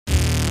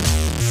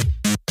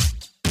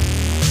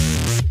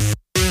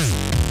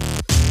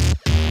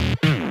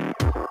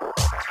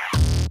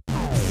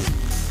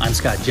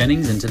Scott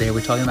Jennings, and today we're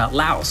talking about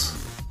Laos,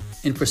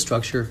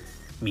 infrastructure,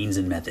 means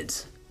and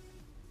methods.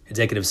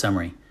 Executive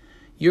summary.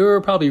 You're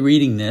probably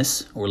reading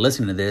this or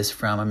listening to this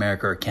from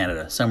America or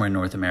Canada, somewhere in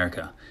North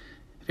America.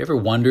 Have you ever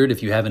wondered,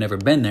 if you haven't ever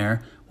been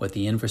there, what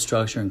the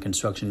infrastructure and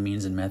construction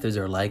means and methods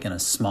are like in a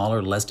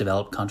smaller, less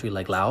developed country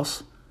like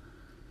Laos?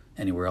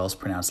 Anywhere else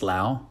pronounced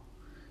Lao?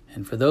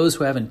 And for those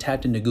who haven't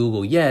tapped into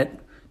Google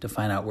yet to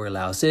find out where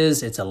Laos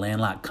is, it's a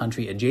landlocked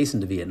country adjacent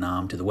to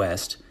Vietnam to the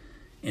west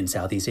in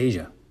Southeast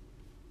Asia.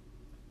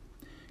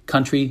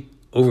 Country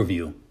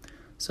overview.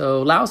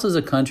 So Laos is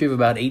a country of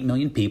about 8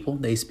 million people.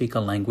 They speak a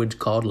language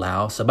called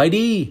Lao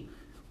Sabaidi,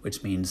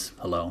 which means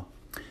hello.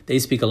 They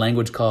speak a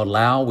language called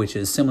Lao, which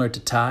is similar to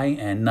Thai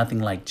and nothing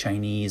like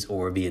Chinese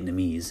or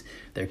Vietnamese.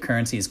 Their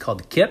currency is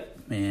called the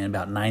kip, and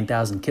about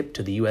 9,000 kip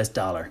to the US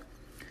dollar.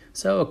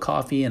 So a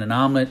coffee and an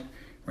omelet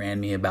ran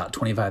me about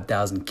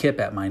 25,000 kip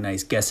at my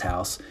nice guest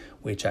house,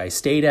 which I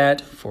stayed at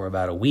for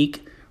about a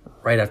week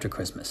right after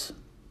Christmas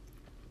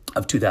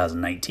of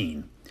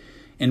 2019.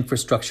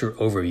 Infrastructure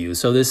overview.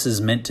 So this is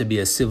meant to be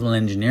a civil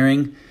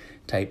engineering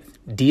type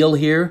deal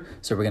here.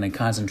 So we're going to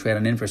concentrate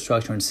on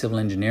infrastructure and civil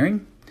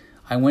engineering.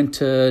 I went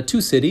to two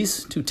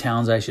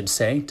towns I should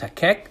say,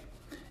 Takek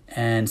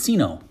and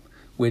Sino,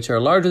 which are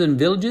larger than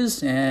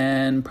villages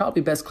and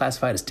probably best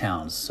classified as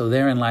towns. So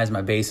therein lies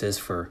my basis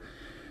for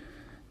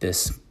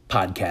this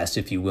podcast,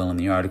 if you will, in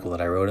the article that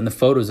I wrote and the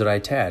photos that I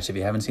attached. If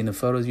you haven't seen the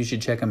photos, you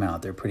should check them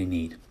out. They're pretty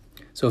neat.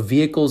 So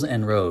vehicles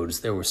and roads.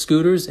 There were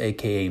scooters,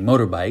 aka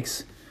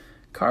motorbikes,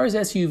 cars,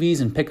 SUVs,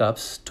 and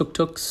pickups,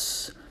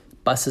 tuk-tuks,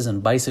 buses,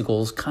 and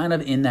bicycles, kind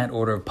of in that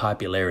order of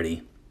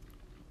popularity.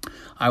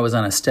 I was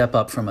on a step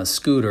up from a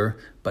scooter,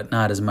 but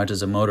not as much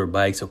as a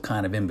motorbike, so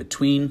kind of in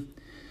between.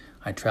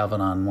 I traveled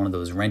on one of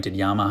those rented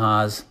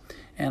Yamahas,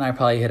 and I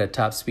probably hit a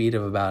top speed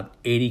of about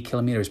 80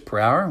 kilometers per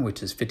hour,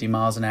 which is 50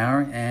 miles an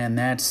hour, and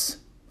that's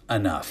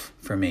enough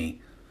for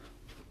me.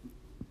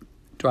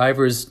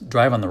 Drivers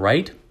drive on the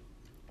right-hand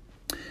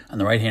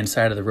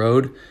side of the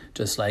road,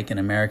 just like in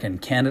America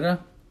and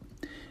Canada.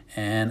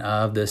 And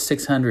of the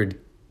 600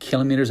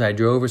 kilometers I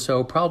drove or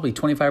so, probably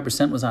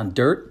 25% was on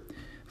dirt,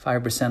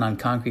 5% on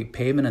concrete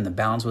pavement, and the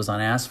balance was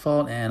on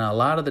asphalt. And a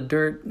lot of the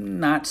dirt,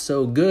 not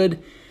so good.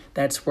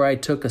 That's where I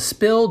took a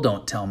spill.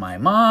 Don't tell my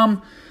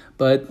mom.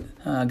 But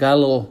got a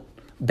little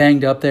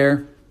banged up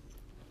there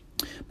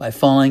by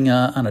falling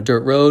on a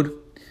dirt road.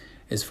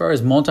 As far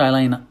as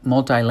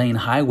multi-lane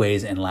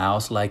highways in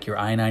Laos, like your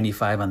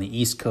I-95 on the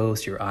East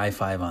Coast, your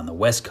I-5 on the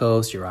West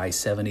Coast, your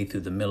I-70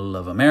 through the middle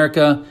of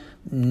America,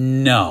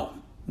 no,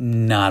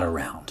 not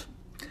around.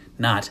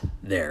 Not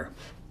there.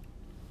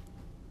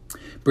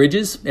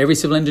 Bridges. Every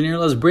civil engineer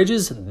loves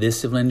bridges. This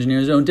civil engineer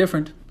is no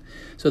different.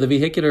 So the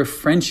Vehicular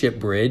Friendship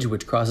Bridge,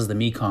 which crosses the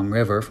Mekong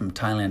River from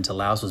Thailand to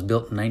Laos, was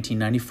built in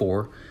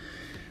 1994.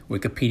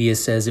 Wikipedia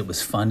says it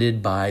was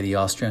funded by the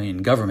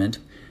Australian government.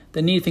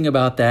 The neat thing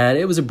about that,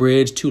 it was a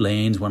bridge, 2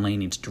 lanes, 1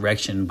 lane each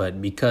direction,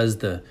 but because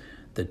the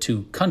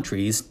two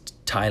countries,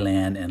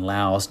 Thailand and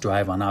Laos,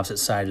 drive on opposite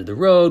sides of the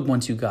road,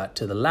 once you got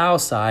to the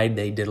Laos side,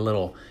 they did a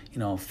little,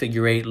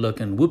 figure 8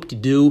 looking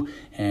whoop-de-doo,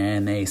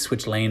 and they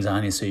switched lanes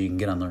on you so you can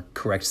get on the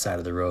correct side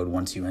of the road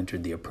once you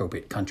entered the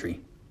appropriate country.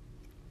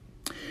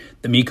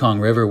 The Mekong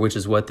River, which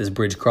is what this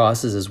bridge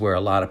crosses, is where a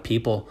lot of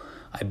people,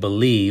 I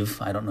believe,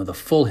 I don't know the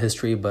full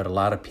history, but a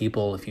lot of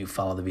people, if you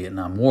follow the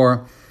Vietnam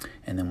War,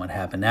 and then what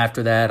happened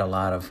after that, a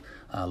lot of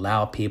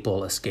Lao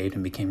people escaped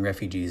and became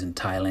refugees in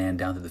Thailand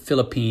down to the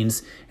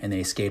Philippines, and they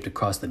escaped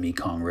across the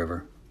Mekong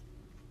River.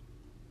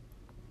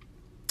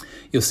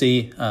 You'll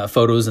see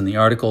photos in the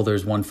article.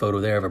 There's one photo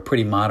there of a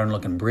pretty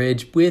modern-looking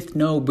bridge with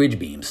no bridge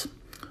beams,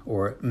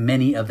 or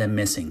many of them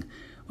missing.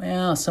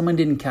 Well, someone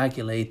didn't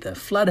calculate the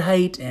flood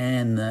height,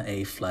 and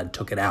a flood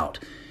took it out,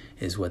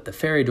 is what the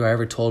ferry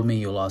driver told me.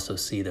 You'll also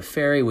see the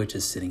ferry, which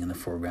is sitting in the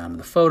foreground of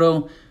the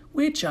photo,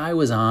 which I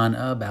was on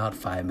about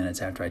 5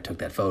 minutes after I took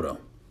that photo.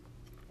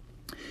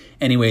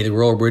 Anyway, the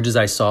rural bridges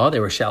I saw, they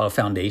were shallow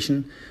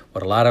foundation.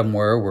 What a lot of them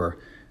were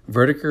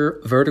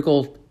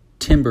vertical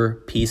timber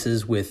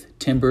pieces with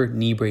timber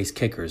knee brace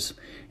kickers.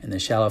 And the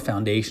shallow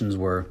foundations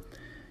were,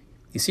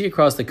 you see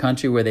across the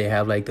country where they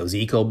have like those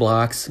eco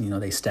blocks,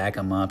 they stack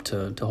them up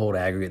to hold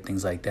aggregate,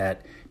 things like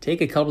that. Take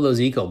a couple of those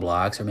eco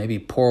blocks, or maybe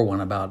pour one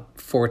about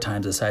 4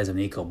 times the size of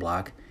an eco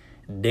block,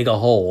 dig a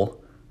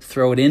hole,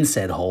 throw it in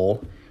said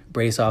hole,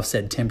 brace off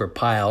said timber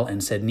pile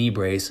and said knee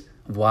brace,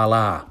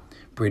 voila,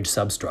 bridge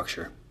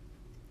substructure.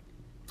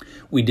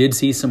 We did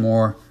see some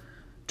more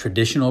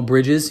traditional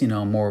bridges,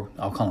 more,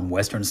 I'll call them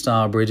Western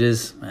style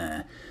bridges,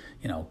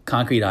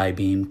 concrete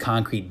I-beam,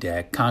 concrete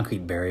deck,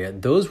 concrete barrier.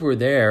 Those were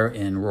there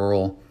in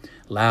rural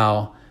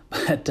Laos,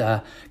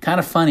 but kind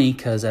of funny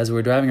because as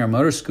we're driving our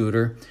motor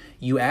scooter,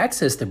 you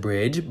access the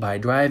bridge by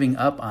driving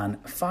up on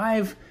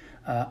 5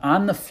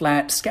 on the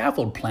flat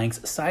scaffold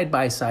planks side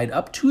by side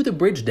up to the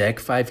bridge deck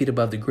 5 feet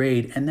above the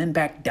grade, and then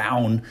back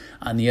down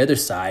on the other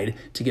side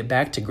to get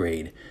back to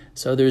grade.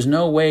 So there's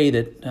no way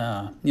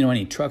that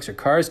any trucks or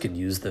cars could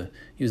use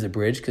the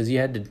bridge because you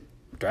had to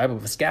drive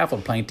up a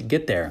scaffold plank to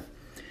get there.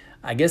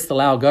 I guess the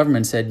Lao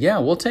government said, yeah,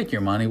 we'll take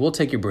your money, we'll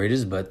take your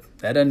bridges, but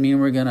that doesn't mean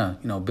we're going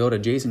to, build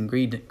adjacent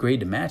grade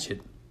to match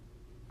it.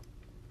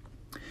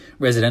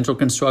 Residential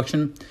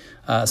construction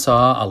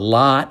saw a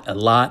lot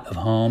of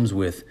homes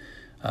with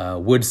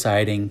wood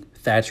siding,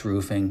 thatch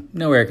roofing,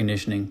 no air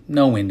conditioning,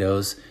 no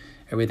windows,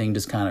 everything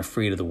just kind of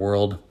free to the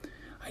world.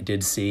 I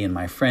did see in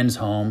my friend's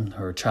home,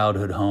 her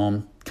childhood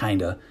home,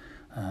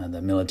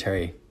 the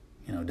military,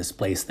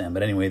 displaced them.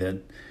 But anyway,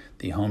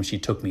 the home she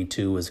took me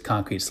to was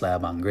concrete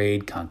slab on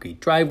grade, concrete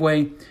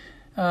driveway.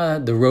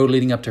 The road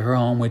leading up to her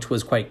home, which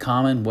was quite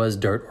common, was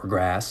dirt or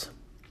grass.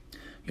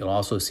 You'll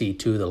also see,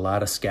 too, that a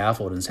lot of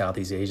scaffold in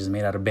Southeast Asia is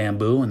made out of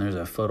bamboo, and there's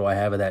a photo I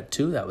have of that,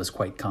 too. That was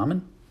quite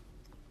common.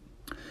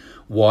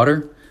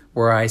 Water,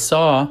 where I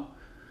saw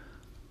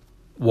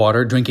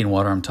water, drinking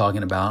water I'm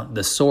talking about,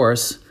 the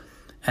source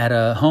at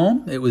a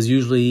home, it was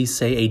usually,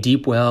 say, a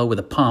deep well with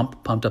a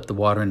pump, pumped up the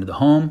water into the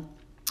home.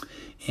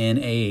 In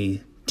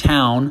a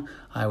town,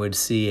 I would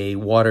see a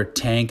water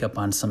tank up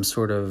on some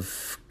sort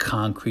of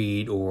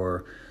concrete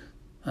or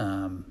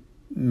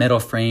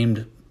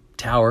metal-framed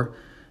tower.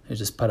 It's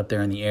just put up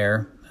there in the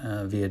air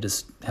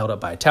just held up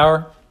by a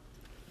tower.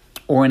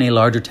 Or in a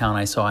larger town,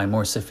 I saw a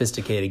more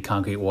sophisticated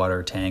concrete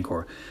water tank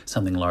or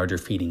something larger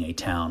feeding a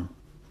town.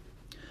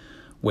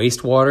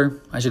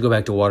 Wastewater, I should go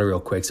back to water real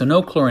quick. So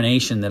no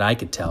chlorination that I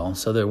could tell.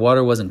 So the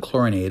water wasn't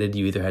chlorinated.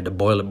 You either had to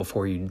boil it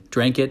before you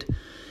drank it.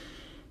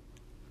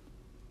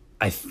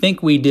 I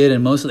think we did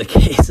in most of the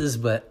cases,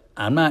 but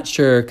I'm not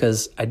sure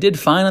because I did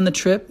find on the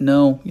trip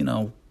no,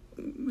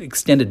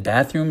 extended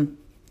bathroom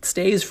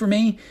stays for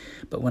me.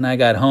 But when I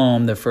got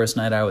home, the first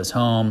night I was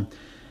home,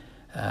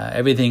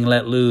 everything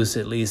let loose,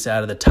 at least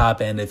out of the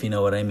top end, if you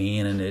know what I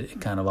mean. And it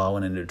kind of all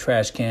went into a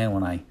trash can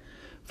when I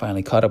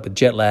finally caught up with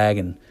jet lag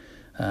and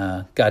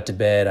got to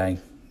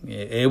bed.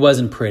 It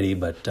wasn't pretty,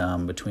 but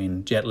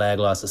between jet lag,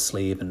 loss of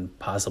sleep, and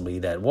possibly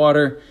that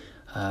water,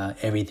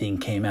 everything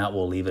came out.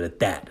 We'll leave it at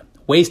that.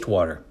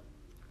 Wastewater.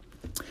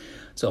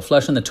 So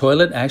flushing the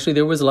toilet. Actually,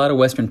 there was a lot of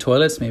Western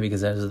toilets, maybe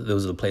because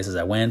those are the places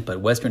I went,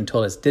 but Western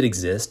toilets did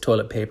exist.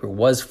 Toilet paper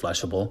was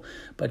flushable,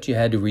 but you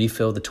had to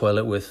refill the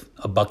toilet with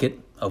a bucket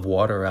of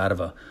water out of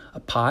a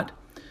pot.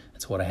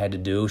 That's what I had to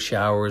do.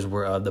 Showers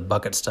were the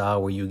bucket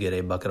style, where you get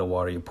a bucket of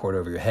water you pour it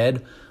over your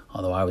head,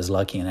 although I was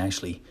lucky and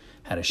actually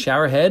had a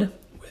shower head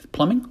with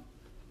plumbing.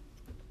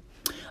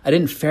 I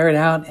didn't ferret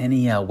out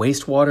any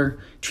wastewater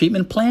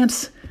treatment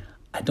plants.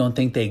 I don't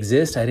think they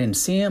exist. I didn't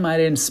see them. I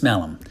didn't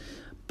smell them.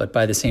 But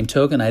by the same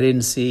token, I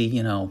didn't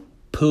see,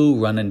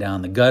 poo running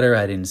down the gutter.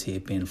 I didn't see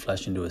it being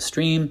flushed into a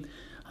stream.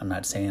 I'm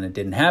not saying it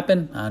didn't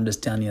happen. I'm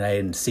just telling you that I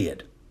didn't see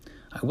it.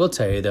 I will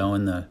tell you, though,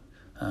 in the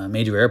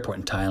major airport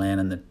in Thailand,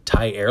 in the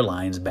Thai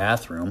Airlines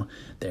bathroom,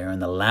 there in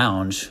the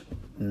lounge,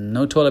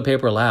 no toilet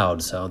paper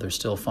allowed. So they're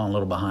still falling a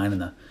little behind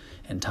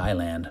in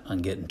Thailand on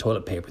getting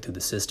toilet paper through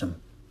the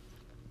system.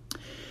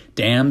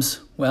 Dams.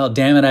 Well,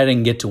 damn it, I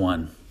didn't get to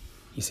one.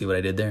 You see what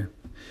I did there?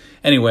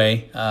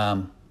 Anyway,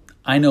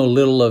 I know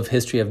little of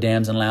history of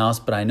dams in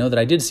Laos, but I know that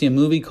I did see a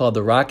movie called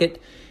The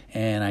Rocket,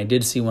 and I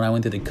did see when I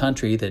went through the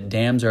country that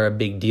dams are a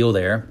big deal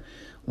there.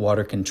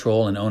 Water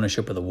control and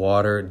ownership of the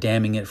water,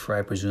 damming it for,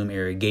 I presume,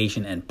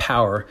 irrigation and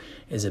power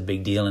is a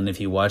big deal. And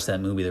if you watch that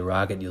movie, The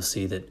Rocket, you'll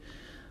see that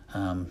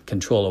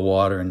control of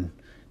water and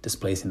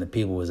displacing the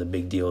people was a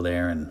big deal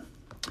there. And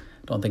I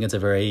don't think it's a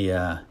very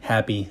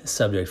happy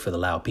subject for the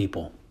Lao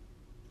people.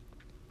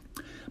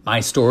 My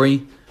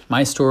story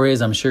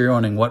is, I'm sure you're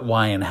wondering what,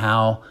 why, and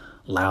how.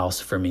 Laos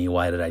for me.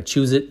 Why did I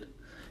choose it?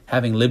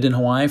 Having lived in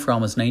Hawaii for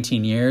almost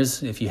 19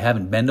 years, if you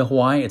haven't been to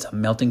Hawaii, it's a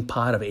melting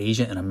pot of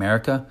Asia and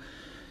America.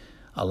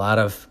 A lot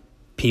of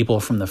people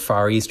from the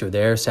Far East are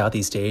there,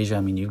 Southeast Asia.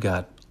 I mean, you've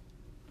got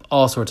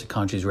all sorts of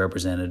countries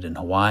represented in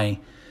Hawaii.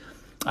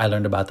 I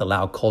learned about the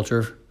Lao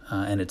culture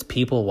and its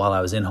people while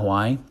I was in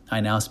Hawaii.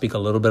 I now speak a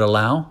little bit of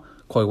Lao.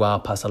 Koi wa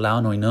pasa Lao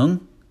noi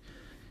nung.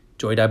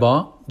 Joy dai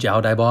ba,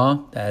 jiao dai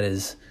ba. That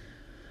is,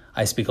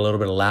 I speak a little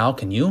bit of Lao.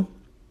 Can you?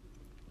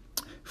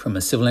 From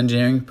a civil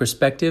engineering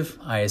perspective,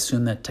 I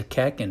assume that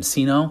Takek and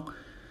Sino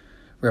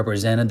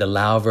represented the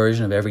Lao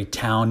version of every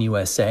town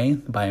USA.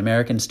 By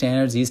American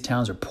standards, these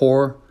towns are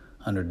poor,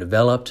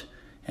 underdeveloped,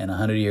 and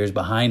 100 years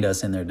behind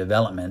us in their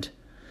development.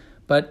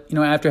 But,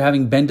 after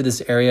having been to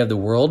this area of the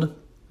world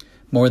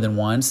more than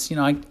once,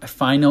 I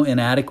find no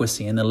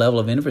inadequacy in the level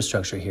of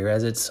infrastructure here,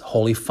 as it's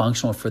wholly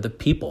functional for the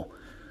people.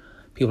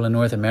 People in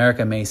North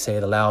America may say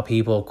the Lao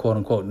people, quote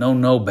unquote, know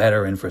no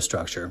better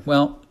infrastructure.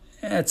 Well,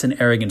 that's an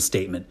arrogant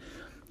statement.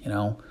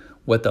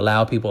 What the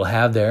Lao people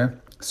have there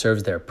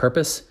serves their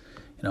purpose.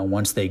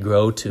 Once they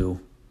grow to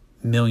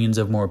millions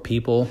of more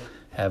people,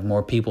 have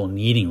more people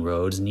needing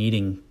roads,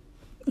 needing,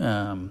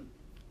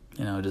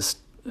 just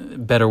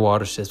better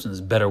water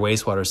systems, better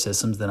wastewater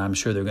systems, then I'm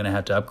sure they're going to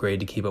have to upgrade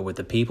to keep up with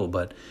the people.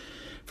 But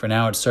for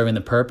now, it's serving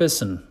the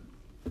purpose, and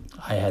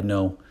I had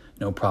no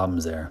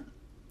problems there.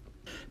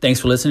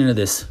 Thanks for listening to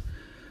this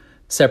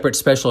separate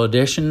special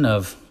edition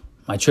of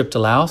my trip to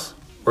Laos.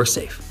 We're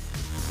safe.